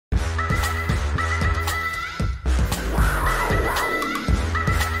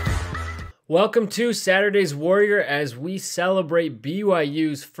Welcome to Saturday's Warrior as we celebrate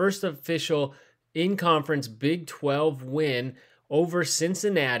BYU's first official in-conference Big 12 win over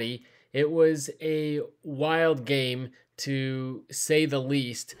Cincinnati. It was a wild game to say the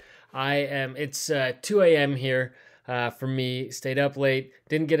least. It's 2 a.m. here for me. Stayed up late,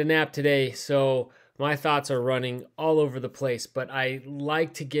 didn't get a nap today, so my thoughts are running all over the place. But I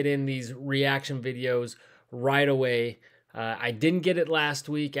like to get in these reaction videos right away. I didn't get it last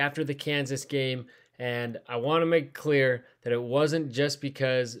week after the Kansas game, and I want to make clear that it wasn't just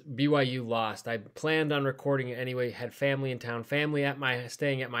because BYU lost. I planned on recording it anyway, had family in town,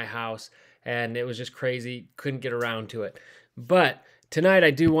 staying at my house, and it was just crazy, couldn't get around to it. But tonight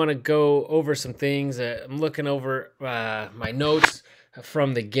I do want to go over some things. I'm looking over my notes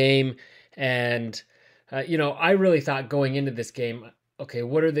from the game, and I really thought going into this game, okay,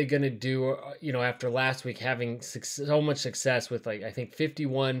 what are they going to do, after last week having so much success with, I think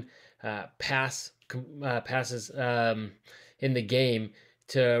 51 passes in the game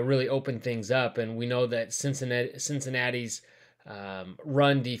to really open things up. And we know that Cincinnati's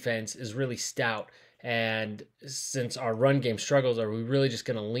run defense is really stout. And since our run game struggles, are we really just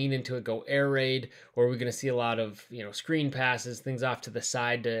going to lean into it, go air raid, or are we going to see a lot of screen passes, things off to the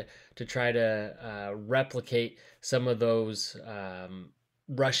side to try to replicate some of those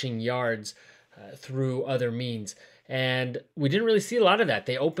rushing yards through other means? And we didn't really see a lot of that.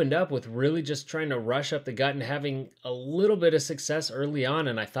 They opened up with really just trying to rush up the gut and having a little bit of success early on,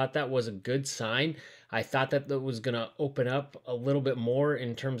 and I thought that was a good sign. I thought that was going to open up a little bit more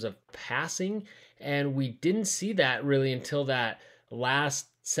in terms of passing, and we didn't see that really until that last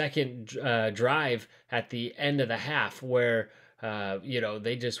second drive at the end of the half where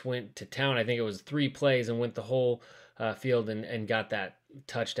they just went to town. I think it was 3 plays and went the whole field and got that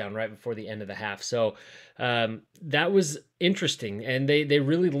touchdown right before the end of the half. So that was interesting, and they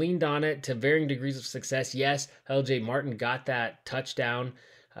really leaned on it to varying degrees of success. Yes, LJ Martin got that touchdown.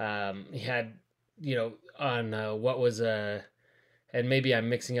 He had, on what was and maybe I'm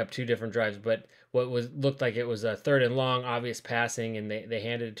mixing up 2 different drives, but looked like it was a 3rd and long, obvious passing, and they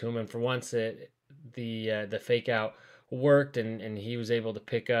handed it to him. And for once, the fake out worked, and he was able to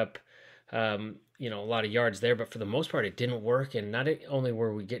pick up a lot of yards there. But for the most part, it didn't work. And not only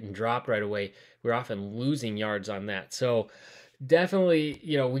were we getting dropped right away, we were often losing yards on that. So definitely,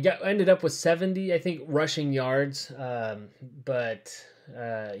 we ended up with 70, I think, rushing yards.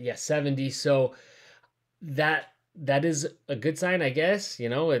 70. So that is a good sign, I guess.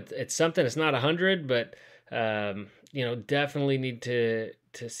 It's something. It's not 100, but definitely need to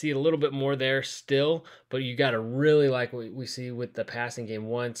see a little bit more there still. But you got to really like what we see with the passing game.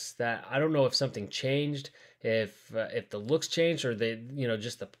 Once that, I don't know if something changed, if the looks changed, or they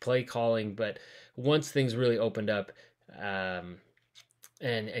just the play calling. But once things really opened up,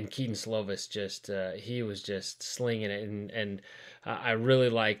 and Keaton Slovis he was just slinging it, and I really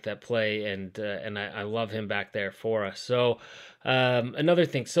like that play, and I love him back there for us. So another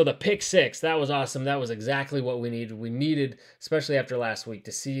thing, so the pick 6, that was awesome. That was exactly what we needed. We needed, especially after last week,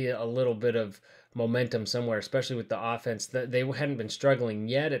 to see a little bit of momentum somewhere, especially with the offense. They hadn't been struggling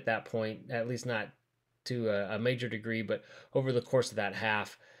yet at that point, at least not to a major degree, but over the course of that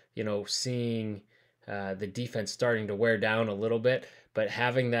half, seeing the defense starting to wear down a little bit, but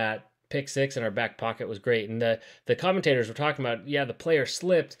having that pick 6 in our back pocket was great. And the commentators were talking about, the player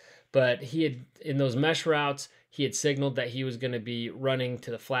slipped, but he had, in those mesh routes, he had signaled that he was going to be running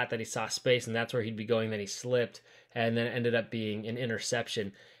to the flat, that he saw space, and that's where he'd be going. Then he slipped, and then it ended up being an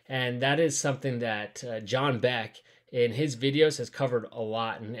interception. And that is something that John Beck in his videos has covered a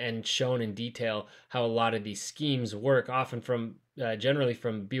lot and shown in detail how a lot of these schemes work, often from generally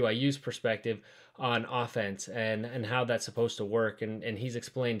from BYU's perspective on offense, and how that's supposed to work. And he's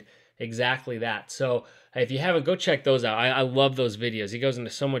explained exactly that. So if you haven't, go check those out. I love those videos. He goes into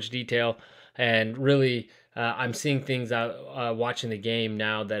so much detail, and really I'm seeing things out watching the game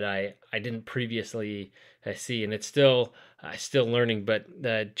now that I didn't previously see, and it's still learning. But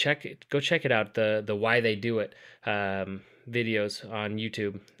go check it out, the Why They Do It videos on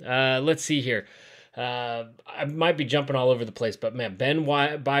YouTube. Let's see here. I might be jumping all over the place, but man, Ben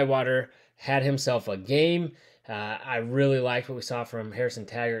Bywater had himself a game. I really liked what we saw from Harrison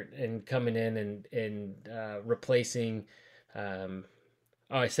Taggart and coming in and replacing.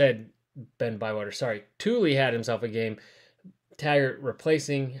 I said Ben Bywater. Sorry, Thule had himself a game. Taggart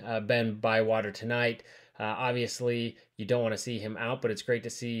replacing Ben Bywater tonight. Obviously, you don't want to see him out, but it's great to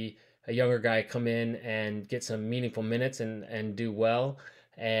see a younger guy come in and get some meaningful minutes and do well.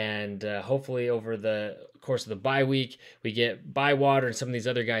 And hopefully over the course of the bye week, we get Bywater and some of these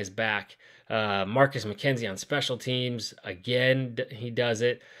other guys back. Marcus McKenzie on special teams. Again, he does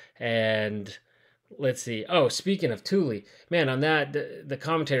it. And let's see. Oh, speaking of Thule, man, on that the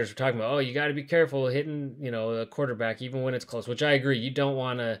commentators were talking about, oh, you got to be careful hitting, a quarterback even when it's close, which I agree. You don't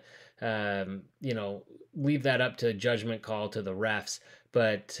want to, leave that up to judgment call to the refs.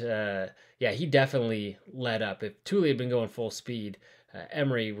 But yeah, he definitely let up. If Thule had been going full speed,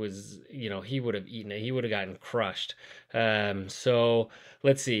 Emery was, he would have eaten it. He would have gotten crushed. So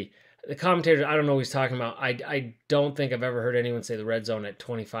let's see. The commentators, I don't know what he's talking about. I don't think I've ever heard anyone say the red zone at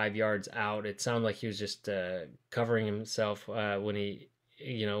 25 yards out. It sounded like he was just covering himself when he,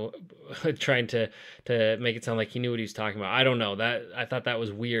 trying to make it sound like he knew what he was talking about. I don't know. I thought that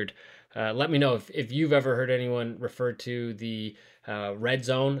was weird. Let me know if you've ever heard anyone refer to the red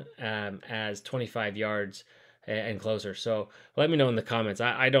zone as 25 yards and closer. So let me know in the comments.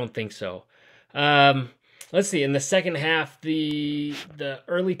 I don't think so. Let's see. In the second half, the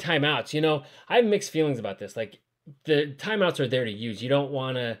early timeouts. I have mixed feelings about this. Like the timeouts are there to use. You don't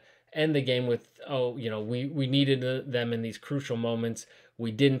want to end the game with, oh, we needed them in these crucial moments.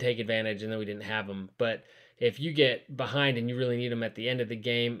 We didn't take advantage, and then we didn't have them. But if you get behind and you really need them at the end of the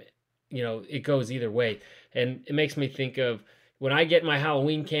game, it goes either way. And it makes me think of when I get my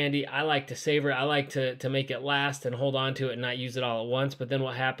Halloween candy, I like to savor it. I like to make it last and hold on to it and not use it all at once. But then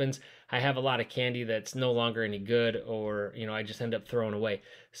what happens? I have a lot of candy that's no longer any good, or I just end up throwing away.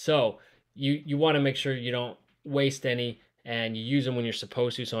 So you want to make sure you don't waste any, and you use them when you're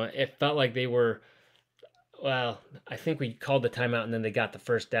supposed to. So it felt like they were. Well, I think we called the timeout, and then they got the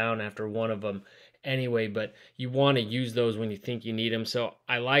first down after one of them anyway. But you want to use those when you think you need them. So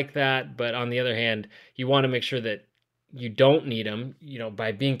I like that. But on the other hand, you want to make sure that you don't need them.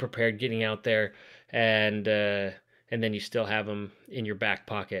 By being prepared, getting out there, and then you still have them in your back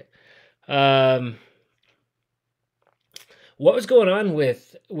pocket. Um, what was going on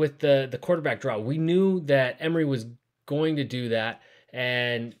with the quarterback draw? We knew that Emery was going to do that,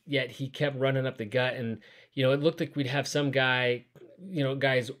 and yet he kept running up the gut, and it looked like we'd have some guys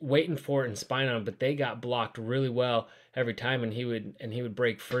waiting for it and spying on him, but they got blocked really well every time, and he would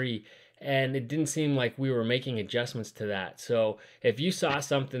break free. And it didn't seem like we were making adjustments to that. So if you saw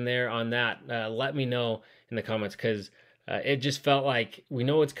something there on that, let me know in the comments, because it just felt like we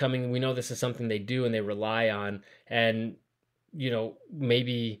know it's coming. We know this is something they do and they rely on. And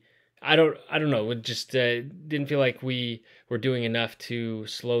maybe I don't know. It just didn't feel like we were doing enough to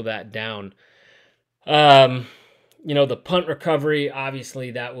slow that down. Um, the punt recovery, obviously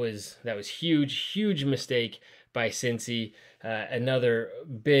that was huge mistake by Cincy. Another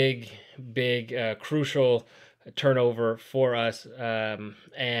big crucial turnover for us,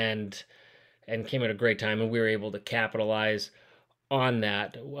 and came at a great time, and we were able to capitalize on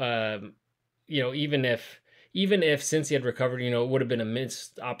that. Even if Cincy had recovered, it would have been a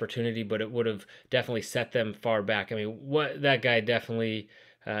missed opportunity, but it would have definitely set them far back. I mean, what that guy definitely,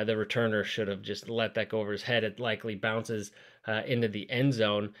 the returner should have just let that go over his head. It likely bounces into the end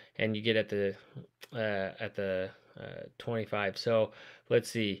zone, and you get at the 25. So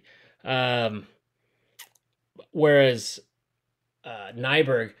let's see. Whereas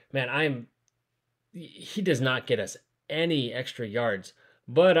Nyberg, man, he does not get us any extra yards.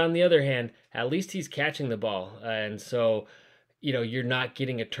 But on the other hand, at least he's catching the ball. And so, you're not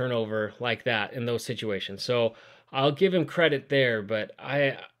getting a turnover like that in those situations. So I'll give him credit there, but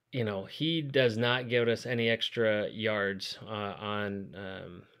he does not give us any extra yards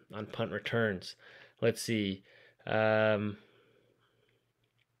on punt returns. Let's see.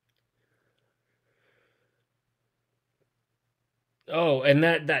 Oh, and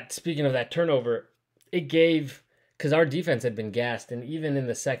that speaking of that turnover, it gave, because our defense had been gassed, and even in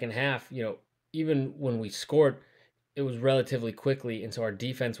the second half, even when we scored, it was relatively quickly, and so our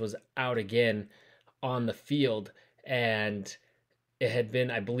defense was out again on the field, and it had been,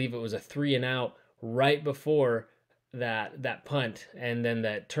 I believe it was a 3-and-out right before that punt and then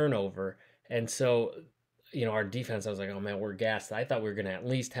that turnover, and so our defense, I was like, oh man, we're gassed. I thought we were going to at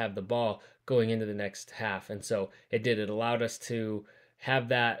least have the ball going into the next half. And so it did. It allowed us to have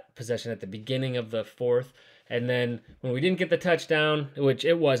that possession at the beginning of the fourth. And then when we didn't get the touchdown, which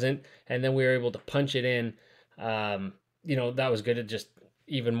it wasn't, and then we were able to punch it in, that was good. It just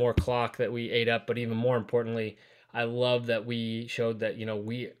even more clock that we ate up. But even more importantly, I love that we showed that,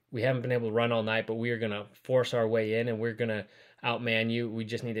 we haven't been able to run all night, but we are going to force our way in, and we're going to outman you. We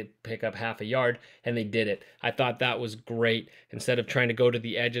just need to pick up half a yard, and they did it. I thought that was great. Instead of trying to go to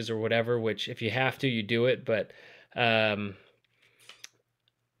the edges or whatever, which if you have to, you do it. But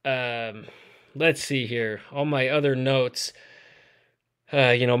let's see here. All my other notes.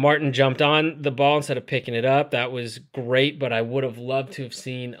 Martin jumped on the ball instead of picking it up. That was great, but I would have loved to have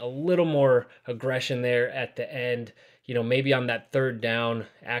seen a little more aggression there at the end. Maybe on that third down,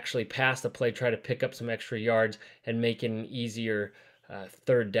 actually pass the play, try to pick up some extra yards and make an easier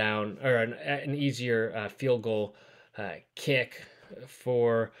third down or an easier field goal kick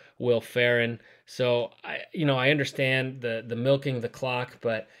for Will Farron. So I understand the milking the clock,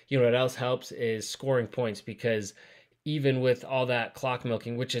 but what else helps is scoring points because even with all that clock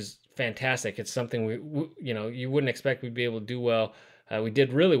milking, which is fantastic, it's something you wouldn't expect we'd be able to do well. We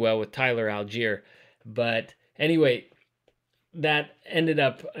did really well with Tyler Algier, but anyway, that ended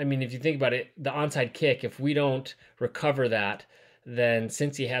up. I mean, if you think about it, the onside kick. If we don't recover that, then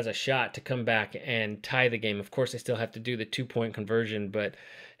Cincy has a shot to come back and tie the game. Of course, they still have to do the 2-point conversion, but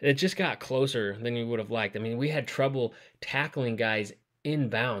it just got closer than you would have liked. I mean, we had trouble tackling guys in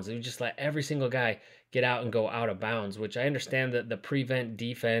bounds. It was just let every single guy get out and go out of bounds, which I understand that the prevent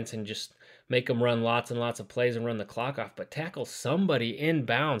defense and just make them run lots and lots of plays and run the clock off, but tackle somebody in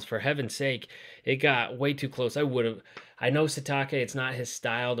bounds, for heaven's sake. It got way too close. I know Satake, it's not his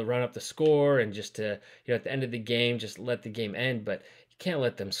style to run up the score and just to, at the end of the game, just let the game end, but you can't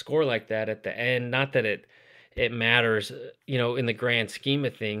let them score like that at the end. Not that it matters, in the grand scheme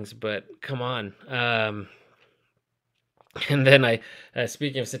of things, but come on. And then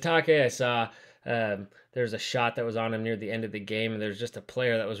speaking of Satake, I saw there's a shot that was on him near the end of the game, and there's just a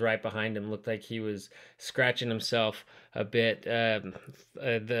player that was right behind him. Looked like he was scratching himself a bit.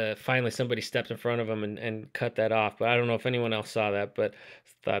 Finally somebody stepped in front of him and cut that off, but I don't know if anyone else saw that, but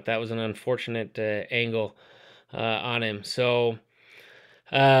thought that was an unfortunate angle on him. So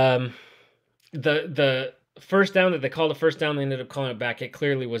the first down that they called a first down, they ended up calling it back. It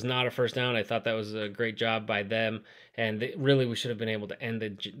clearly was not a first down. I thought that was a great job by them, and we should have been able to end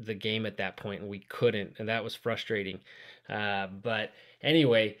the game at that point, and we couldn't, and that was frustrating. But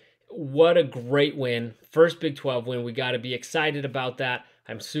anyway, what a great win. First Big 12 win. We got to be excited about that.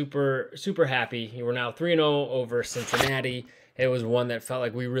 I'm super, super happy. We're now 3-0 over Cincinnati. It was one that felt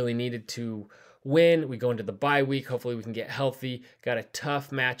like we really needed to win. We go into the bye week. Hopefully we can get healthy. Got a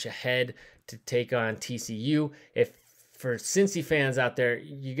tough match ahead to take on TCU. If for Cincy fans out there,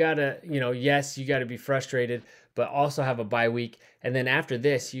 you gotta, yes, you gotta be frustrated, but also have a bye week. And then after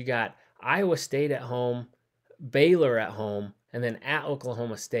this, you got Iowa State at home, Baylor at home, and then at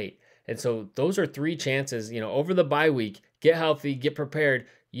Oklahoma State. And so those are 3 chances, over the bye week. Get healthy, get prepared.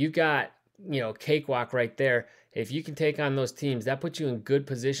 You got, cakewalk right there. If you can take on those teams, that puts you in good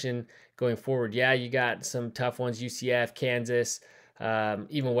position going forward. Yeah, you got some tough ones, UCF, Kansas,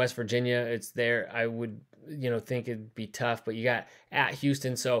 even West Virginia. It's there. I would, think it'd be tough, but you got at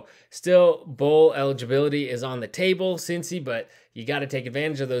Houston. So still bowl eligibility is on the table, Cincy, but you got to take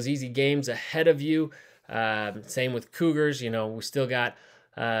advantage of those easy games ahead of you. Same with Cougars. We still got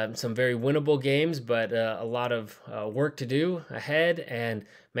some very winnable games, but a lot of work to do ahead. And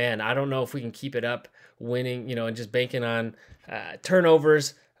man, I don't know if we can keep it up winning, and just banking on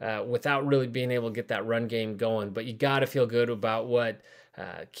turnovers without really being able to get that run game going. But you got to feel good about what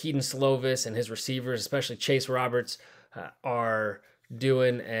Keaton Slovis and his receivers, especially Chase Roberts, are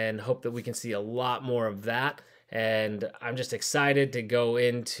doing, and hope that we can see a lot more of that. And I'm just excited to go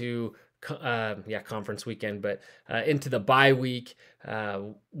into conference weekend, but into the bye week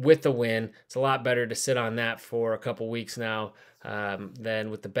with the win. It's a lot better to sit on that for a couple weeks now than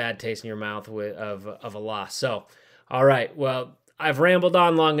with the bad taste in your mouth of a loss. So, all right, well, I've rambled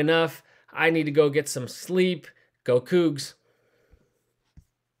on long enough. I need to go get some sleep. Go Cougs.